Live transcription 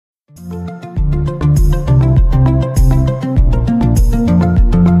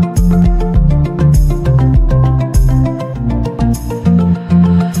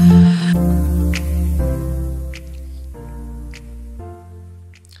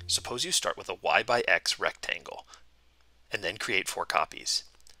Suppose you start with a y by x rectangle and then create 4 copies.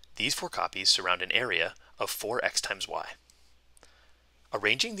 These 4 copies surround an area of 4x times y.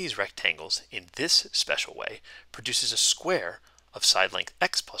 Arranging these rectangles in this special way produces a square of side length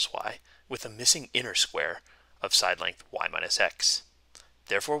x plus y with a missing inner square of side length y minus x.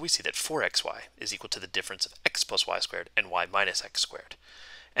 Therefore, we see that 4xy is equal to the difference of x plus y squared and y minus x squared.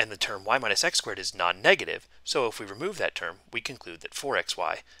 And the term y minus x squared is non-negative, so if we remove that term, we conclude that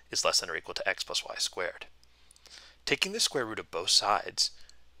 4xy is less than or equal to x plus y squared. Taking the square root of both sides,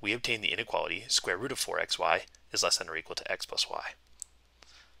 we obtain the inequality square root of 4xy is less than or equal to x plus y.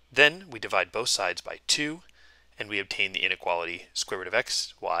 Then we divide both sides by 2, and we obtain the inequality square root of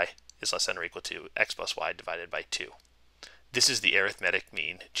xy is less than or equal to x plus y divided by 2. This is the arithmetic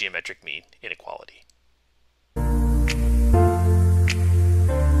mean, geometric mean inequality.